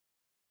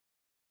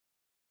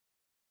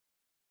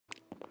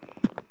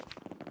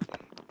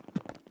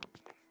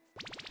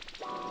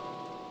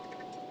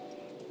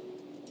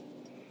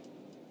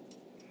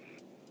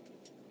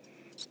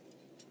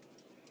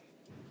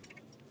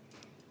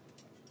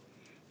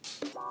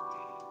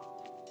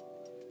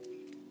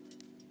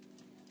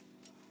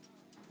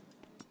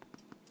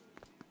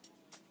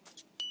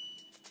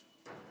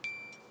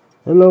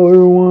Hello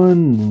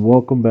everyone,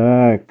 welcome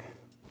back.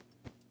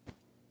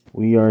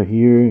 We are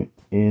here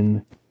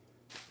in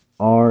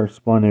our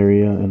spawn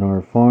area in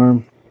our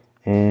farm,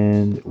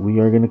 and we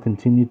are going to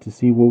continue to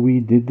see what we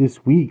did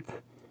this week.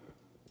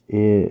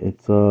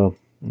 It's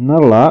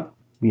not a lot.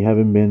 We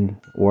haven't been,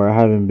 or I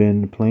haven't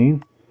been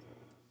playing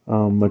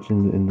much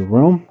in the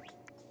realm.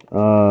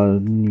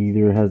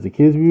 Neither has the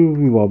kids.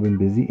 We've all been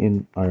busy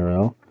in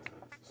IRL.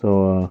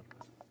 So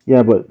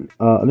yeah, but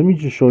let me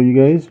just show you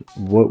guys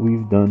what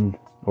we've done,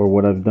 or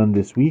what I've done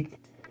this week.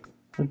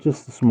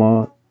 Just the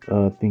small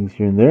things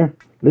here and there.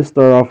 Let's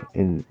start off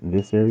in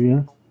this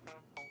area.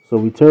 So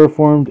we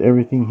terraformed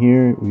everything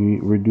here. We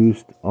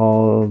reduced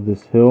all of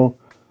this hill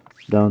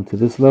down to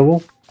this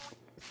level,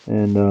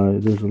 and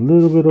there's a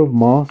little bit of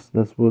moss.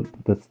 That's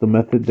the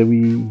method that we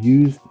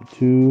used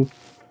to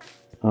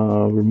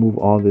remove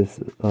all this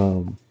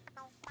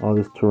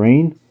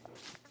terrain.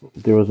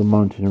 There was a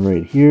mountain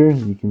right here.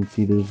 You can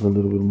see there's a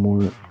little bit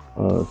more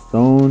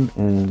stone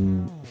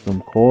and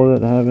some coal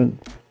that I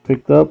haven't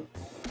picked up.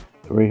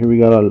 Right here we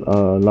got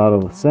a lot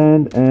of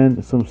sand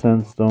and some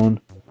sandstone,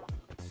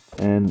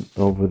 and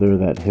over there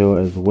that hill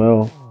as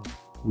well,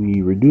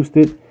 we reduced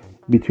it.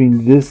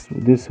 Between this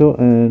hill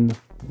and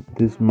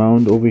this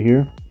mound over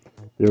here,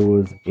 there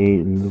was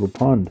a little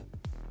pond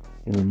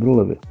in the middle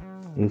of it.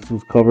 This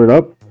was covered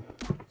up,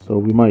 so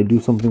we might do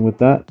something with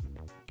that.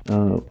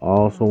 I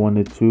also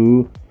wanted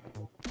to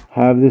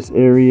have this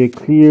area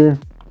clear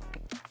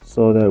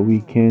so that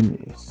we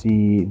can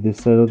see this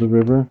side of the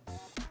river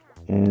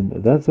and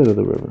that side of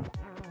the river.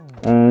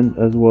 And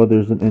as well,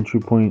 there's an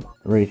entry point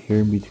right here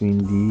in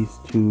between these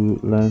two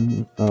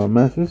land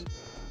masses,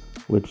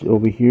 which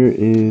over here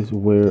is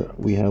where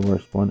we have our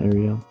spawn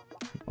area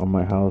on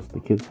my house, the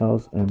kids'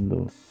 house, and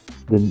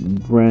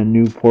the brand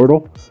new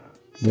portal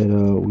that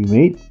we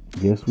made.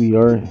 Yes, we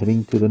are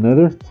heading to the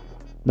nether.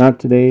 Not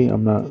today.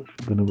 I'm not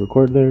gonna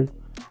record there,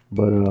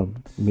 but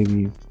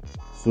maybe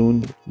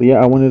soon. But yeah,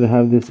 I wanted to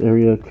have this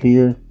area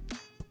clear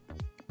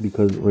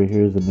because right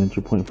here is an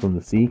entry point from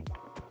the sea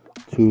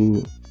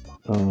to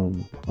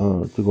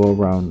go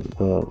around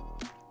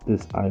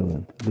this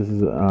island. This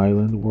is an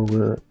island where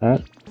we're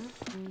at.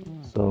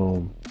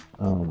 So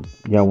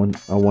yeah, I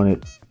want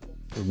it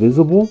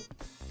visible.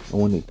 I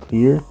want it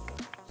clear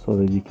so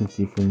that you can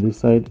see from this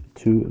side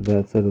to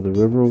that side of the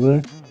river over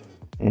there.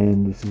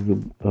 And this is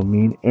the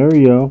main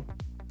area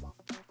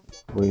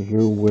right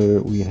here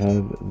where we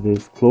have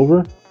this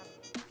clover.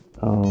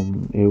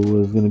 It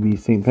was going to be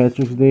St.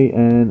 Patrick's Day,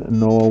 and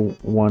Noah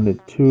wanted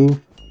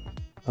to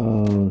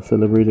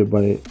celebrate it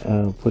by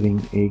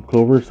putting a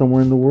clover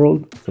somewhere in the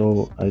world.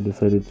 So I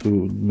decided to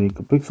make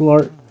a pixel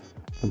art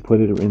and put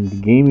it in the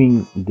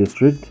gaming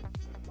district.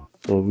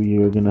 So we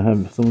are going to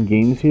have some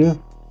games here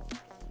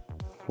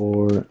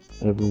for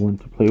everyone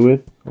to play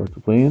with or to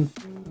play in.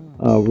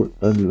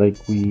 Like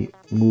we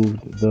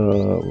moved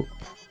the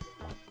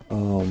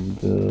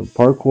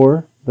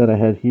parkour that I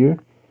had here.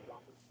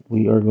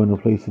 We are going to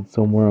place it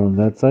somewhere on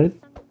that side.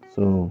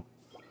 So,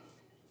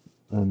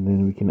 and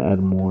then we can add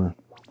more.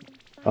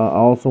 I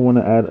also want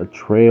to add a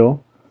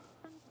trail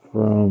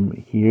from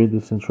here, the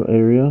central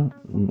area.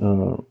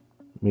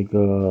 Make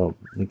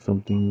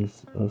something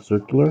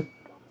circular,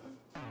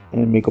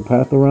 and make a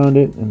path around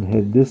it, and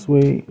head this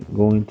way,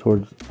 going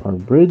towards our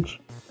bridge.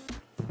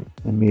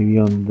 And maybe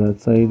on that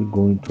side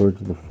going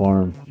towards the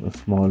farm, a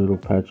small little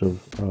patch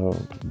of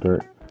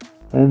dirt,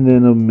 and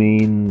then a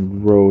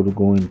main road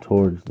going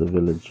towards the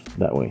village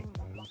that way.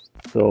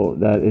 So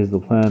that is the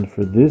plan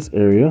for this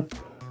area,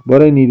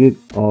 but I needed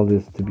all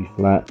this to be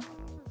flat.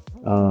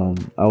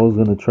 I was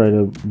gonna try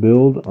to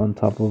build on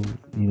top of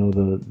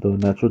the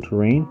natural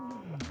terrain,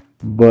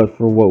 but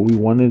for what we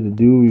wanted to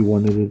do, we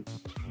wanted it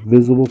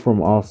visible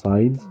from all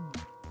sides.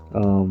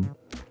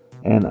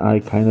 And I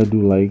kind of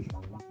do like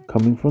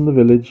coming from the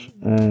village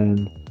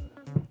and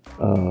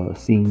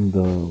seeing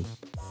the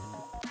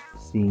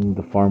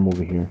farm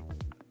over here,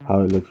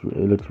 how it looks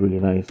really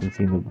nice, and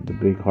seeing the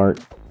big heart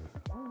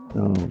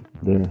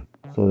there.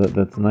 So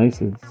that's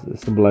nice. It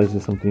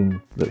symbolizes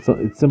something.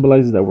 It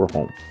symbolizes that we're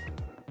home.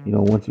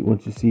 Once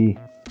you see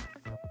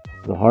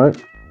the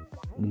heart,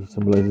 it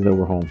symbolizes that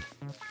we're home.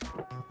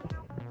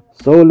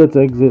 So let's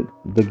exit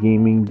the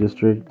gaming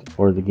district,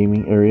 or the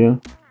gaming area,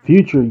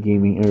 future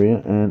gaming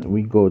area, and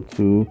we go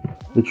to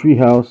the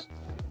treehouse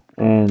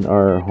and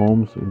our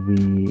homes.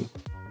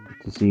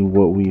 To see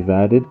what we've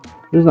added.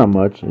 There's not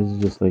much. It's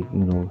just like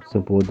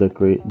simple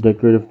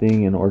decorative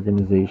thing and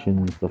organization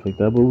and stuff like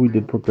that. But we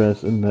did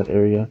progress in that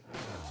area.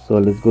 So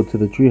let's go to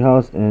the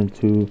treehouse and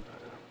to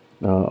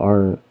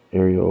our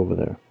area over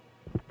there.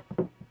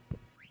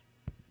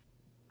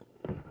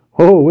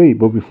 Oh wait,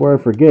 but before I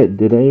forget,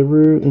 did I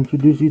ever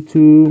introduce you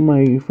to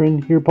my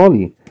friend here,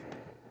 Polly?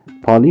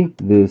 Polly,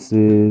 this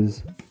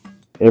is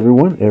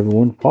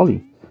everyone,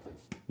 Polly.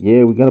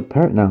 Yeah, we got a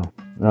parrot now.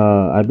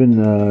 I've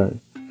been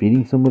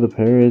feeding some of the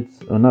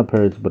parrots, not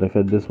parrots, but I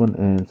fed this one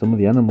and some of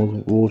the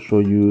animals. We'll show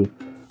you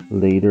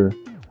later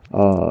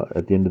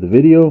at the end of the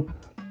video.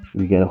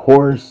 We got a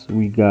horse,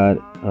 we got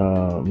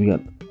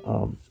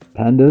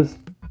pandas,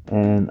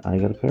 and I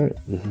got a parrot.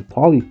 This is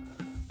Polly.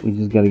 We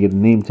just got to get a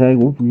name tag.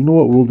 Well, you know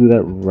what? We'll do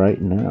that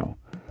right now.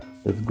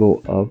 Let's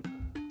go up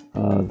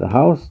the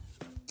house.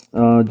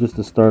 Just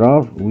to start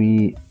off,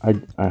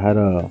 I had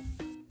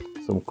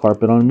some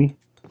carpet on me.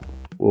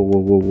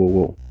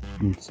 Whoa.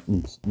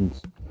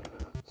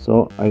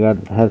 So I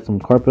had some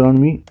carpet on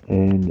me,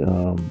 and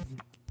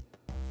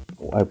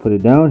I put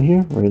it down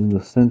here, right in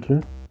the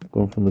center,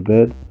 going from the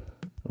bed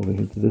over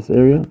here to this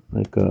area,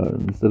 like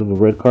instead of a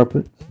red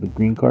carpet, it's the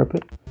green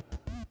carpet,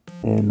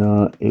 and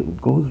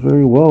it goes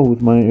very well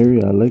with my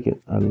area. I like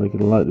it. I like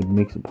it a lot. It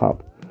makes it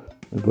pop,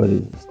 but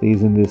it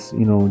stays in this,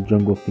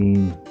 jungle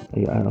theme.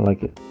 I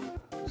like it.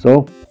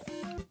 So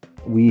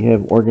we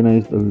have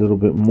organized a little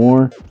bit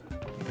more.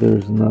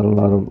 There's not a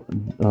lot of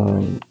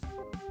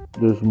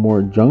there's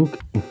more junk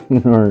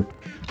in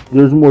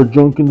there's more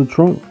junk in the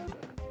trunk,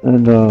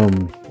 and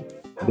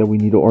that we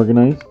need to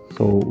organize.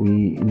 So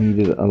we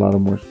needed a lot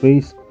of more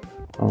space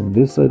on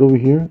this side over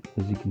here.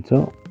 As you can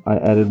tell, I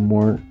added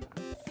more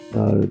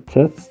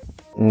chests,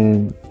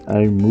 and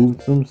I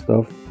moved some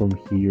stuff from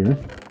here.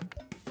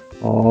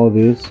 All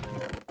this,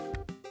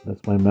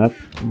 that's my map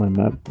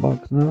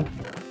box now.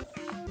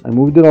 I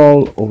moved it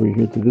all over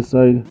here to this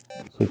side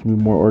so it can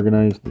be more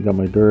organized. I got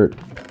my dirt,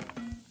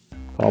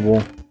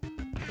 cobble,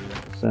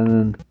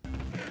 sand,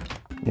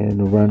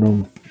 and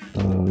random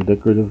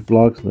decorative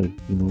blocks like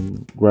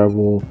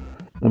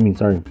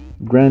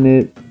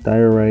granite,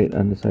 diorite.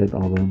 I decided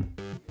all of them,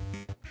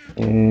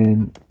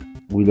 and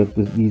we left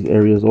these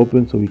areas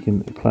open so we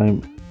can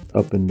climb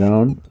up and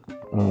down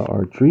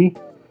our tree,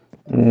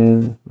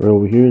 and right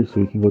over here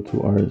so we can go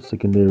to our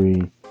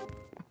secondary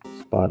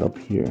spot up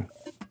here.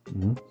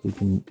 So you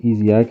can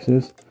easy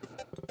access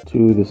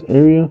to this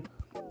area,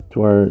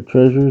 to our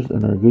treasures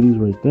and our goodies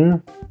right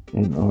there,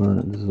 and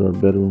this is our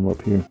bedroom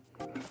up here,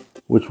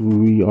 which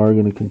we are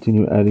going to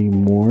continue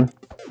adding more.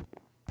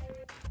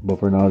 But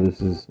for now,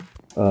 this is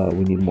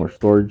we need more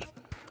storage,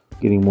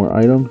 getting more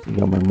items. We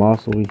got my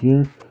moss over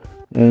here,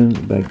 and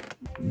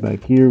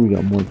back here we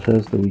got more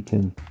chests that we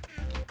can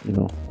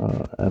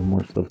add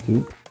more stuff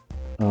to.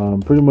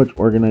 Pretty much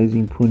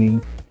organizing,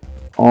 pruning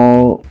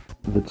all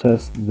the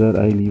chests that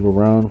I leave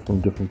around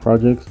from different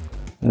projects,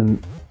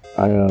 and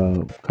I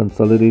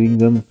consolidating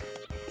them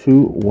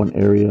to one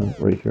area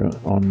right here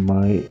on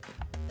my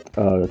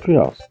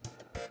treehouse.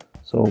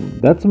 So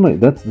that's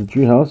the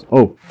treehouse.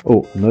 Oh,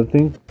 another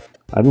thing,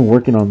 I've been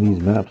working on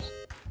these maps,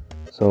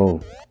 so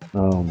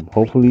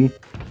hopefully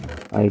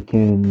I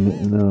can,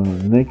 in the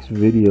next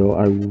video,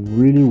 I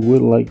really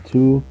would like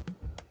to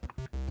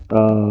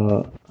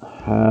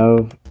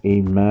have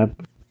a map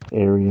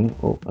area.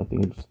 Oh, I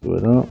think I just threw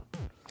it out.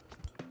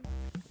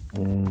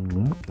 And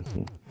let's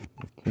see.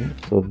 Okay,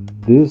 so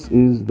this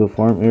is the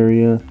farm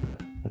area.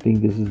 I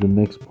think this is the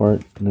next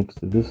part next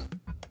to this.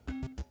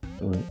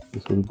 All right,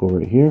 this will go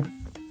right here.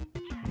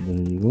 There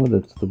you go.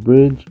 That's the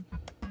bridge.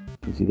 You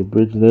can see the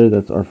bridge there.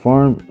 That's our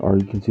farm. Or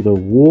you can see the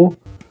wool.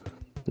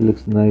 It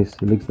looks nice.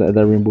 It looks that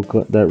rainbow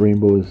cut. That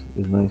rainbow is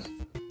nice.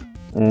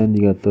 And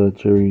you got the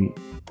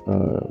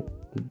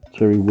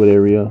cherry wood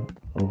area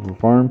of the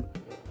farm.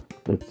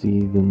 Let's see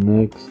the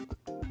next.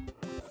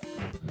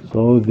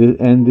 So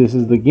this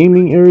is the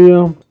gaming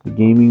area, the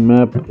gaming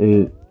map.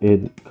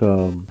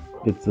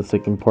 It's the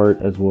second part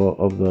as well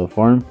of the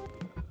farm.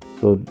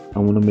 So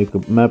I'm gonna make a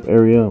map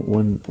area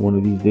one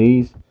of these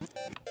days,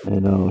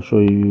 and I'll show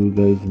you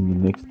guys in the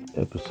next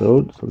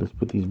episode. So let's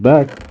put these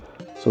back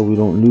so we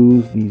don't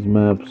lose these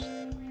maps,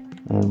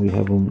 and we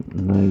have them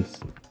nice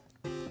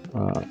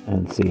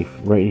and safe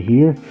right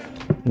here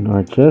in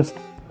our chest.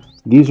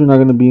 These are not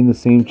going to be in the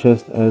same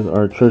chest as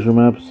our treasure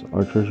maps.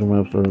 Our treasure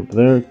maps are up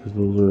there because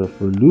those are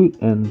for loot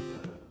and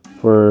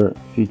for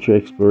future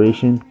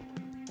exploration,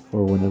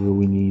 for whenever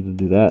we need to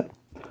do that.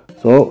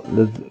 So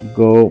let's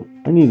go.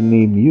 I need to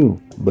name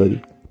you,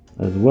 buddy,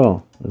 as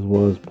well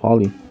as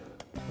Polly.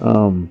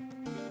 Down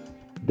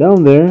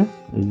there,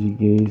 as you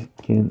guys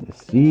can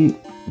see,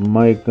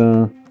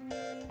 Micah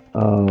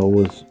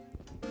was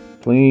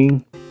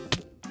playing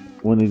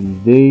one of these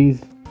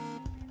days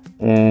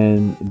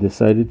and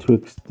decided to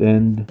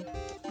extend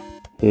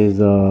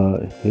his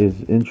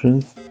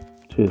entrance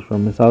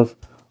from his house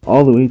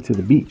all the way to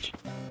the beach.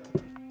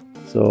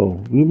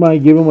 So we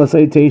might give him a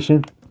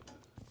citation,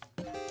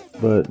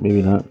 but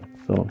maybe not.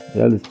 So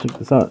yeah, let's check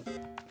this out.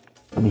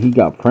 I mean, he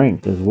got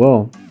pranked as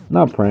well.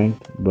 Not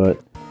pranked,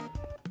 but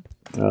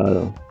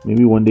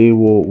maybe one day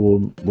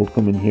we'll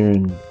come in here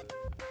and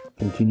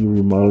continue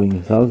remodeling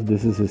his house.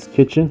 This is his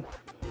kitchen.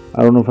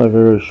 I don't know if I've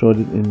ever showed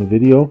it in the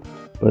video,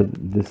 but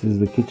this is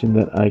the kitchen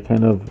that I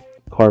kind of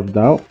carved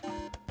out,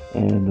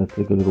 and that's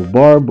like a little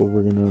bar. But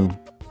we're gonna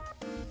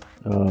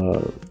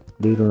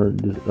later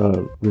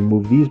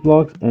remove these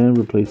blocks and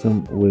replace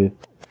them with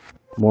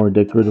more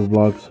decorative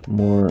blocks,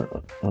 more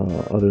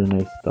other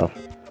nice stuff.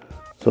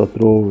 So I'll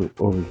throw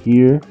over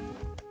here.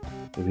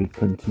 If we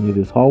continue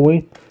this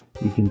hallway,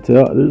 you can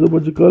tell there's a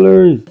bunch of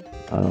colors.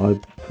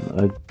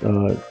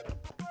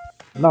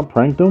 not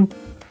pranked him,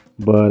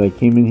 but I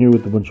came in here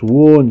with a bunch of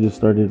wool and just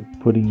started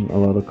putting a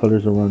lot of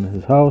colors around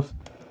his house.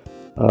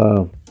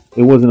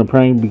 It wasn't a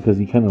prank because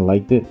he kind of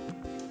liked it.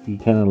 He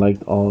kind of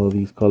liked all of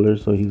these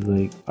colors, so he's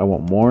like, I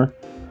want more.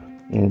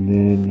 And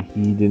then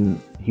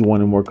he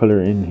wanted more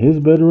color in his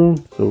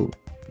bedroom, so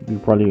we're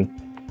probably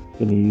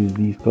gonna use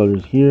these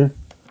colors here.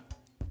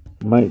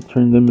 Might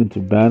turn them into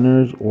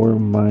banners or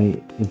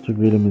might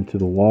integrate them into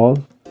the walls.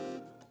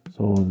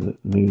 So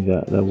maybe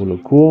that will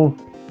look cool.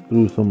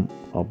 Threw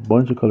a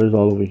bunch of colors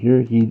all over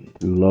here. He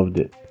loved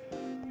it.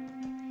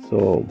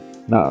 So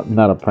not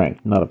a prank,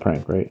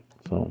 right?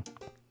 So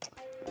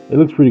it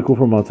looks pretty cool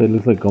from outside. It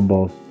looks like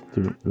gumballs,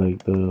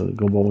 like the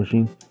gumball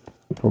machine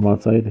from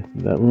outside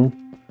that room.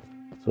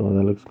 So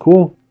that looks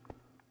cool.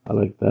 I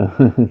like that.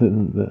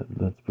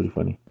 That's pretty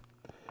funny.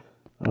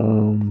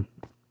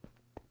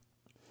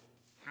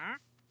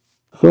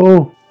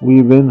 So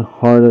we've been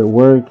hard at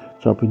work,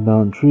 chopping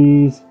down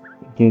trees,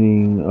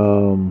 getting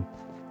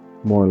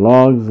more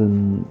logs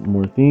and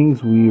more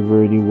things. We've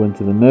already went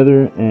to the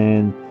nether,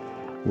 and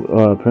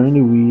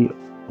apparently we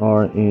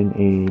are in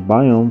a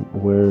biome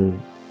where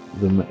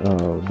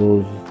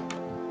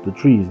the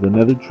trees, the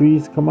nether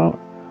trees, come out.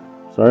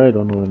 Sorry, I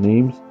don't know the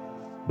names,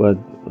 but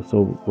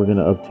so we're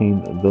gonna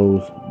obtain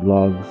those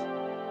logs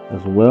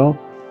as well.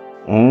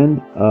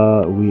 And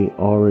we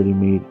already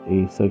made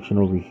a section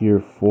over here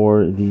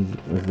for these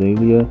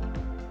azalea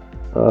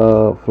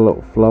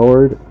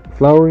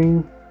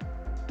flowering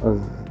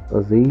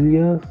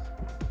azaleas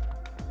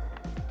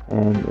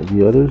and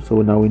the others.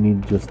 So now we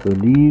need just the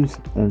leaves,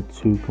 and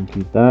to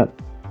complete that,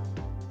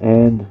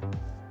 and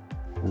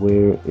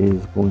where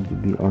is going to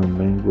be our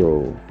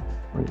mangrove?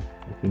 Right,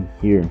 I think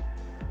here.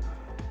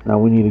 Now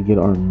we need to get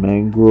our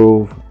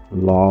mangrove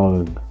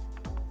log.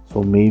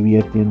 So maybe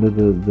at the end of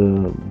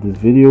this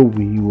video,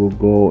 we will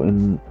go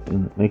in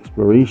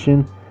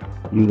exploration.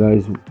 You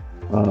guys,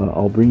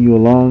 I'll bring you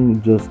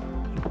along just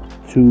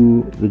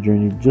to the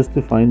journey, just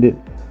to find it,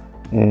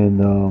 and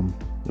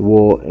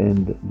we'll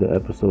end the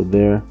episode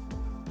there,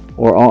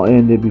 or I'll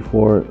end it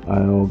before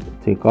I'll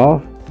take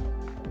off,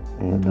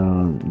 and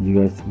you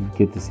guys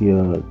get to see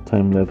a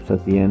time lapse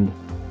at the end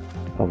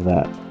of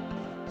that.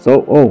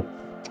 So,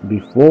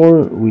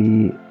 before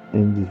we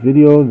end this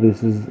video,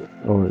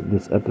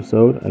 this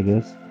episode, I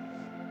guess,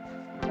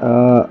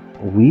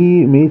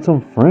 we made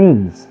some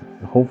friends.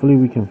 Hopefully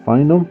we can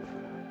find them.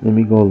 Let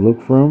me go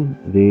look for them.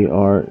 They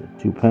are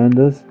two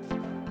pandas.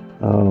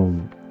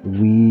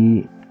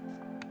 We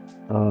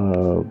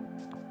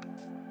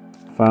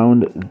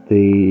found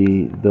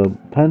the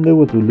panda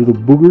with a little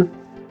booger,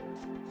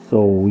 so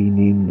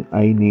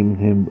I named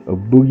him a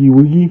Boogie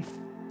Woogie.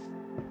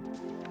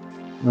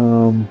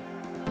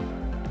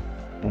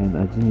 And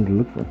I just need to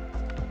look for him.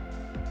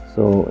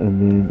 So, and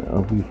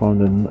then we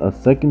found a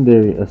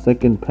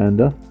second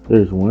panda.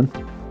 There's one.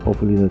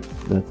 Hopefully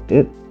that's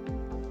it.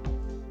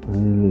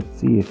 And let's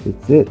see if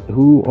it's it.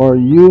 Who are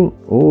you?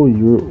 Oh,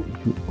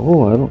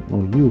 I don't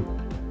know you.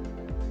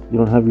 You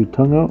don't have your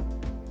tongue out,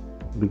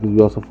 because we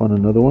also found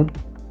another one,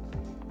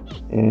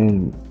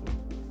 and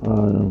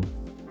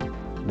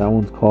that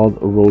one's called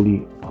a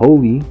Roly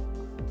Poly.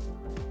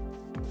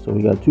 So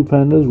we got two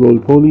pandas, Roly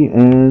Poly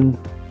and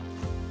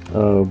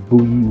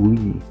Boogie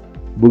Woogie.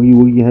 Boogie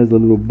Woogie has a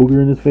little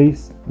booger in his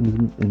face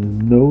and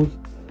his nose,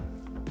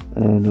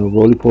 and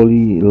Roly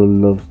Poly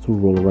loves to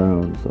roll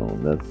around. So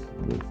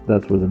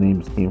that's where the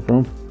names came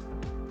from.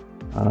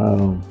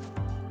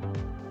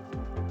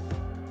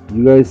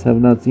 You guys have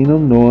not seen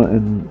them. Noah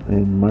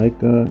and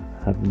Micah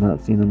have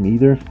not seen them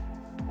either.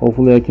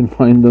 Hopefully I can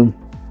find them.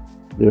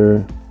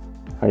 They're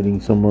hiding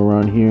somewhere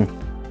around here.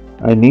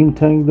 I name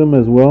tagged them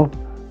as well,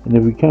 and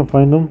if we can't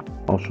find them,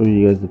 I'll show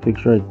you guys the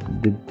picture. I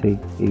did take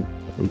a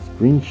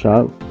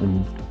screenshot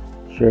and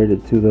shared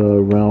it to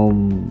the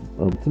realm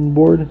bulletin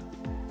board.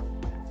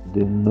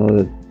 Didn't know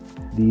that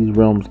these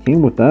realms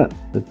came with that.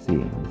 Let's see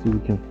if we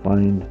can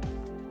find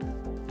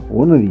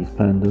one of these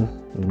pandas.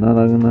 If not,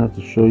 I'm gonna have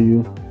to show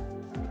you.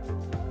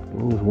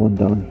 There was one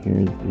down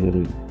here the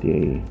other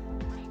day.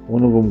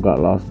 One of them got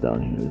lost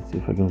down here. Let's see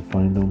if I can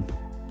find them.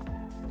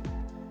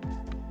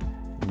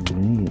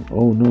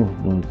 Oh no,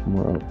 it's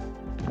more up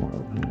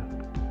here.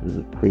 There's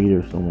a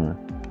crater somewhere.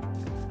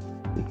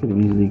 They could have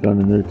easily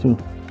gotten in there too.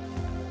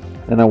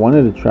 And I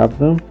wanted to trap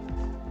them,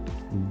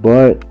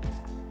 but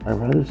I'd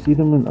rather see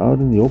them out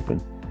in the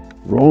open,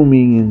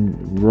 roaming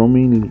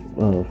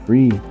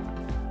free.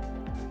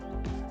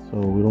 So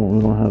we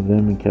don't have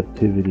them in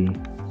captivity,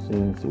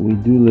 since we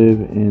do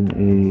live in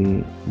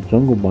a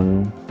jungle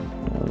biome.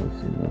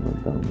 Let's see,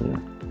 not down there.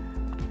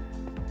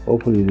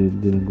 Hopefully they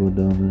didn't go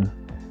down there.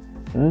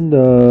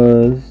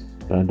 Pandas,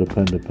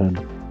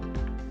 panda.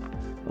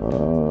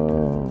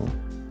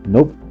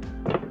 Nope.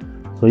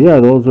 So yeah,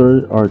 those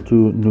are our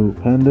two new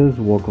pandas.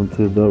 Welcome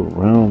to the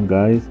realm,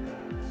 guys.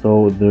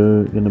 So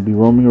they're gonna be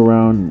roaming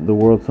around the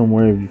world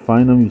somewhere. If you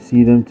find them, you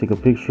see them, take a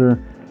picture,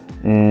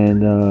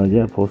 and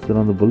yeah, post it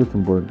on the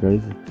bulletin board,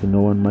 guys, to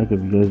Noah and Mike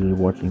if you guys are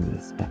watching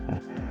this.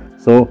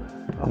 So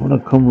I'm gonna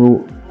come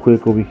real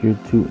quick over here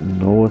to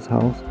Noah's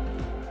house,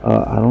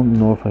 I don't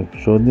know if I've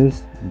shown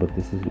this, but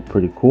this is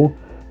pretty cool.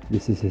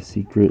 This is his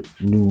secret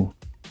new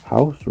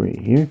house right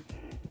here,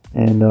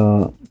 and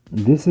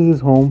this is his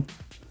home.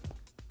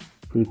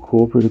 Pretty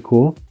cool, pretty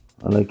cool.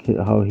 I like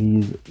how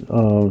he's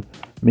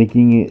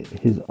making it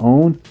his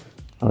own.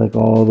 I like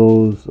all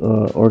those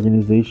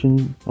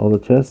organization, all the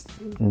chests,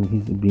 and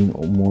he's being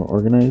more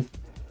organized.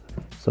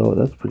 So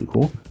that's pretty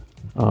cool.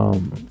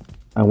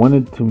 I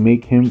wanted to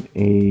make him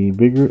a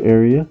bigger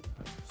area,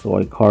 so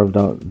I carved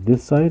out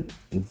this side.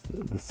 It's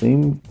the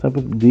same type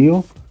of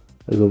deal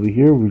as over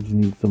here. We just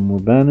need some more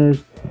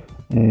banners,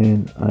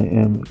 and I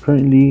am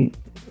currently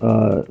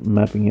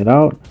mapping it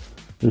out.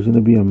 There's going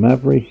to be a map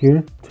right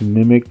here to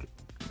mimic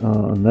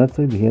on that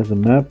side. He has a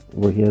map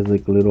where he has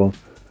like a little,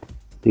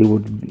 they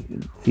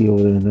would see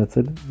over there on that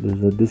side.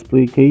 There's a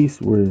display case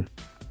where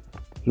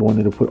he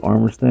wanted to put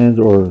armor stands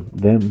or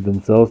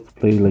themselves to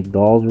play like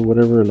dolls or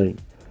whatever, like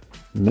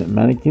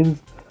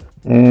mannequins.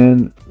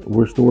 And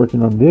we're still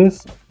working on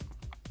this.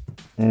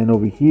 And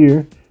over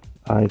here,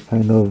 I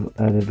kind of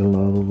added a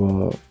lot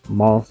of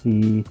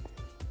mossy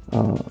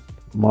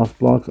moss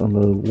blocks on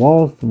the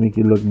walls to make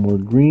it look more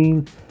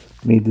green.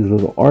 Made this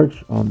little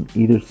arch on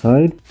either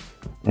side,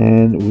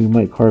 and we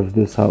might carve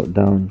this out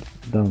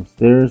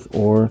downstairs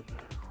or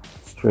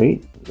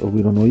straight,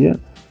 we don't know yet.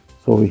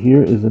 So over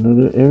here is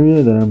another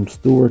area that I'm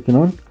still working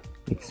on,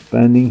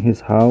 expanding his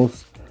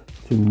house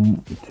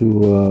to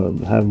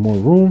have more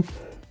room.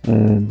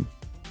 And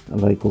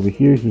like over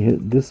here,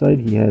 this side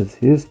he has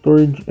his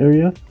storage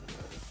area,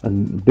 a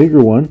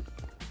bigger one,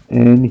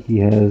 and he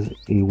has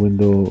a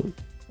window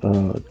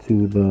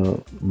to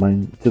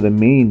the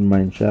main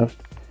mine shaft,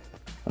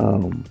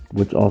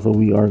 which also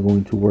we are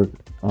going to work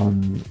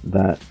on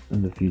that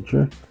in the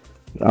future.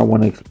 I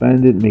want to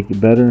expand it, make it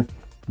better,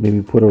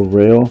 maybe put a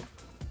rail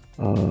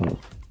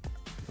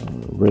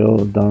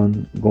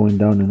down, going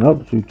down and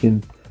up, so we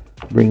can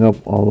bring up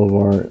all of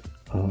our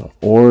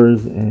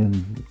ores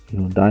and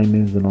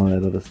diamonds and all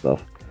that other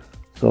stuff.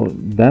 So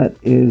that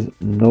is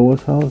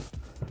Noah's house.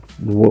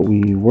 What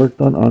we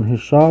worked on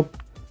his shop,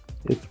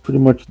 it's pretty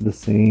much the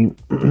same.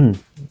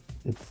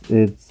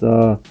 it's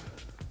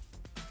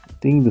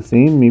thing the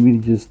same, maybe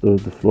just the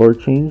floor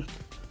changed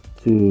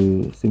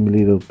to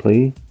simulate a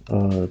play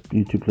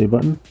YouTube play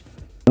button.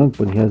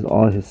 But he has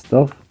all his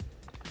stuff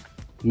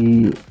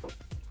he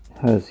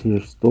has here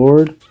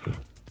stored,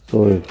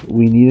 so if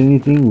we need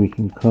anything we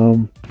can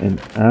come and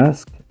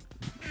ask,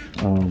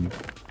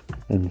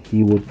 and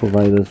he will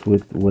provide us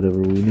with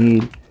whatever we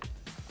need,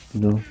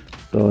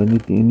 so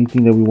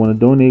anything that we want to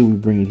donate, we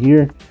bring it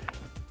here.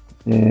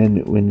 And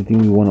anything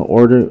we want to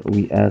order,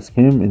 we ask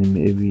him, and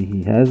maybe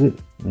he has it.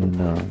 And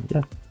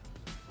yeah,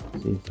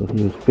 see, so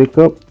here's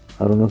pickup.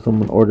 I don't know if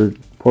someone ordered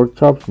pork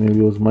chops, maybe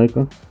it was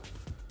Micah.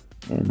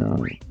 And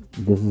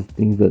this is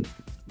things that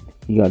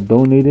he got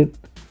donated.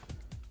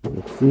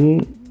 Let's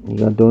see, he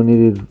got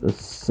donated a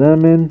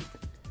salmon,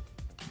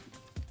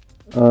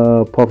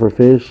 puffer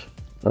fish,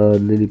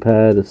 lily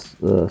pad,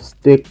 a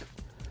stick,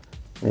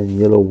 and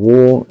yellow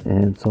wool,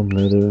 and some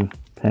leather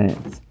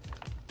pants.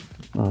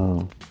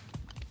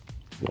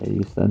 Yeah,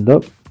 you stand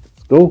up.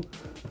 Let's go.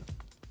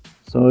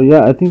 So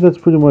yeah, I think that's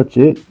pretty much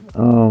it.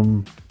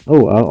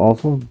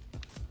 Also,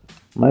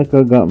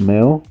 Micah got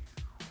mail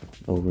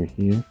over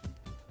here,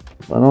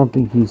 but I don't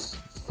think he's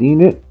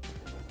seen it.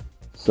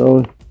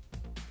 So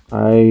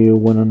I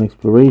went on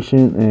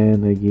exploration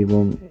and I gave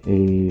him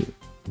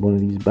one of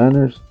these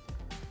banners.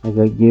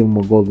 Gave him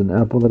a golden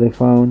apple that I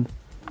found.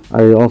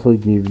 I also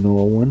gave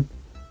Noah one.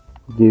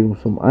 Gave him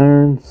some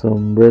iron,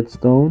 some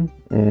redstone,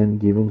 and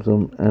gave him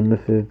some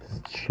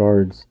amethyst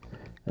shards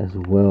as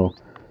well.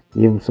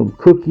 Gave him some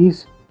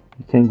cookies.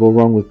 You can't go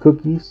wrong with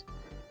cookies.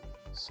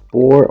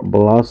 Spore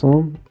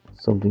blossom,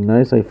 something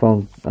nice. I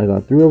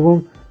got 3 of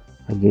them.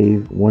 I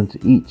gave 1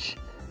 to each.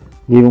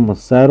 Gave him a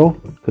saddle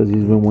because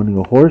he's been wanting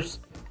a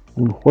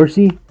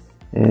horsey,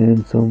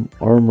 and some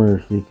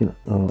armor so you can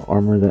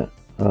armor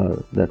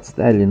that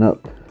stallion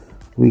up.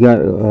 We got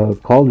a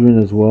cauldron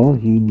as well.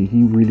 He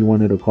really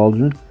wanted a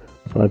cauldron,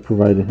 so I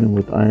provided him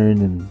with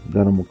iron and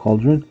got him a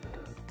cauldron.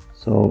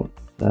 So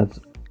that's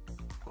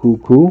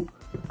cool.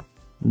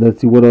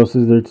 Let's see what else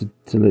is there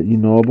to let you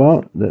know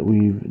about that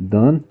we've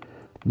done.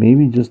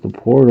 Maybe just the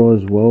portal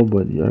as well,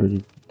 but I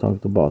already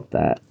talked about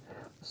that.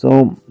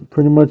 So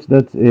pretty much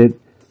that's it.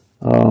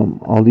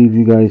 I'll leave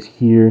you guys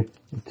here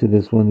to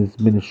this one. It's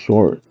been a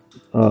short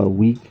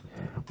week.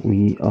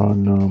 We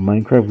on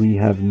Minecraft, we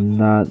have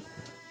not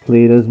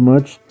played as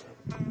much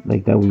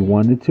like that we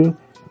wanted to.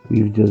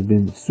 We've just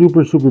been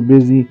super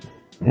busy,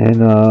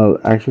 and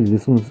actually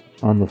this one's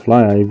on the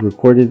fly. I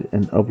recorded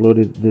and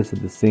uploaded this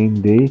at the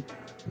same day,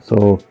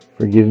 so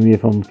forgive me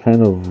if I'm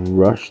kind of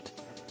rushed.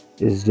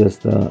 It's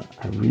just I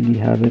really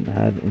haven't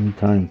had any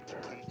time.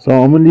 So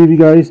I'm gonna leave you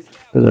guys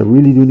because I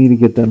really do need to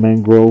get that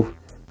mangrove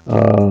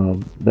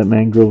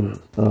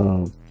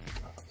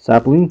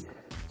sapling,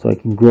 so I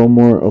can grow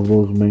more of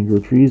those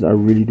mangrove trees. I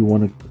really do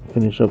want to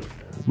finish up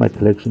my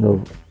collection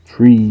of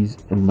trees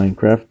in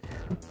Minecraft,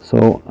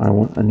 so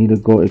I need to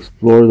go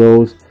explore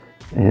those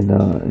and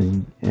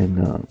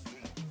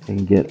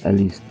and get at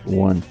least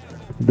one.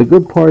 The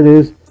good part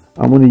is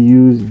I'm going to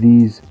use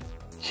these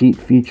cheat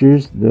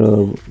features,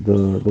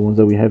 the ones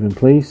that we have in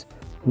place,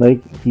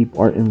 like keep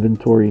art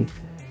inventory.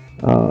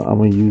 I'm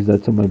going to use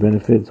that to my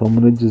benefit. So I'm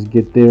going to just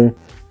get there,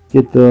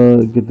 get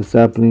the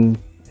sapling,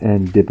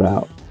 and dip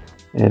out,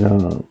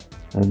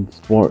 and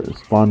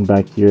spawn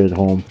back here at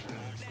home,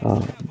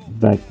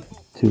 back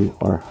to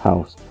our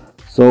house.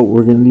 So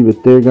we're gonna leave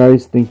it there,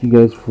 guys. Thank you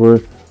guys for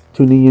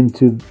tuning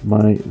into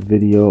my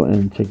video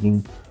and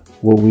checking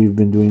what we've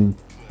been doing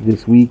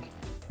this week.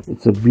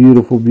 It's a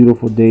beautiful,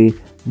 beautiful day.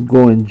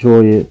 Go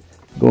enjoy it,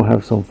 go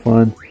have some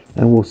fun,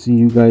 and we'll see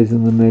you guys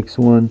in the next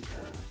one.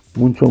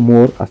 Mucho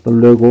amor, hasta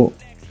luego,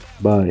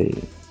 bye.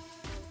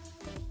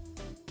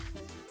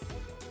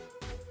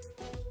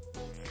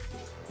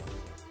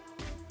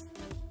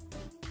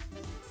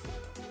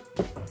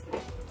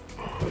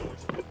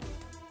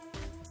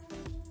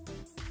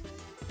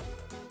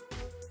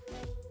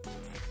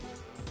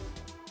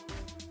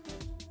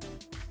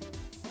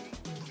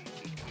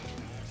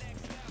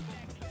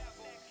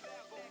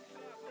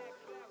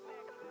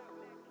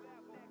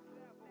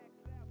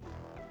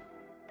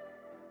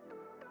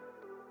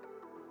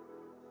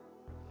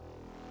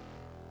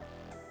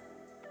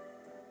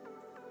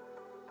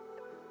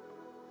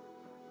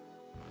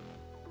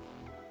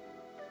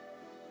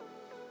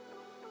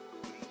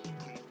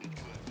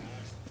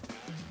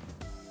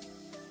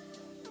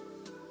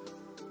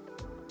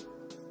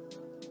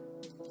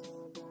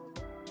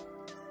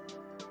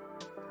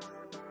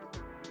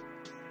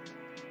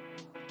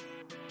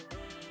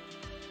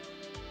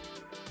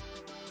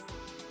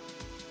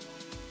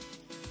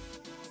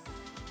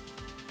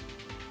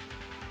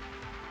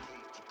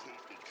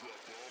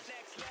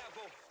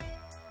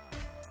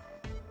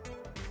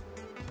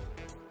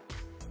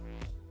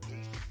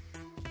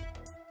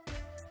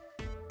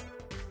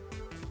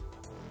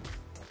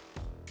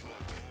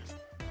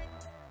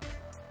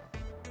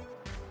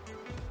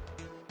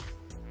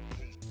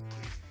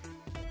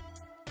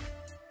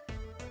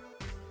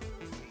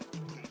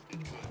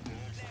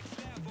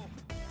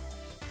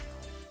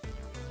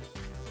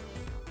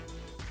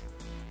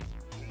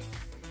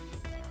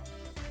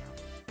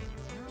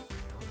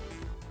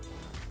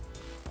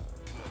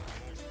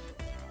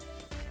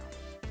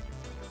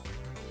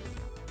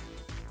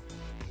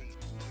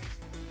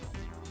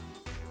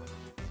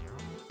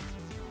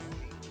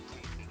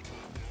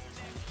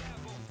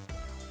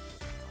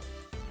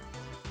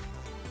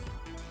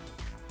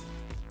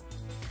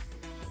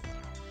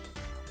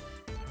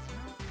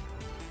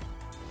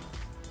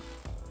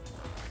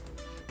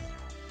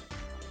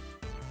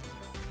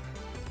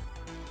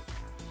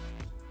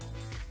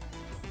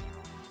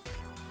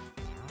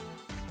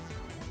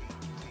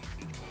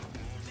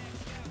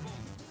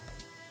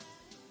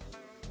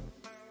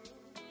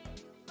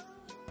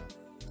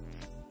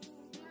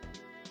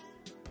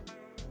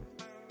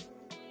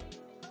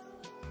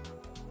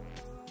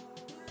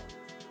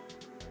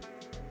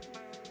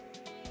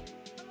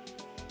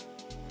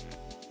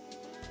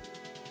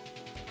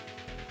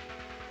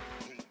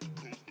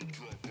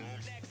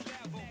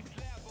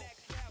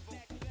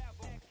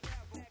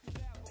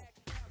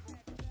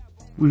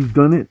 We've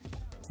done it.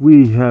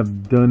 We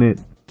have done it.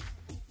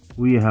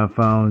 We have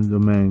found the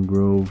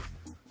mangrove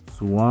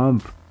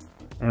swamp,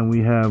 and we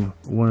have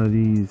one of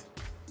these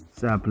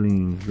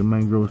saplings, the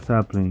mangrove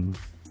saplings.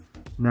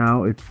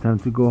 Now it's time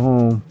to go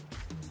home,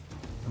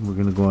 and we're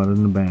gonna go out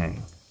in a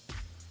bang.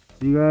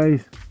 See you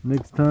guys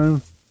next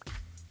time.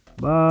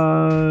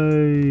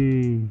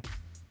 Bye.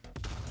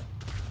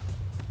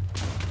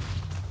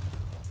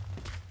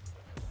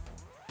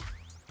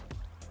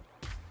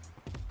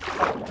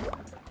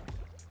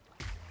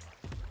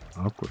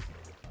 Awkward.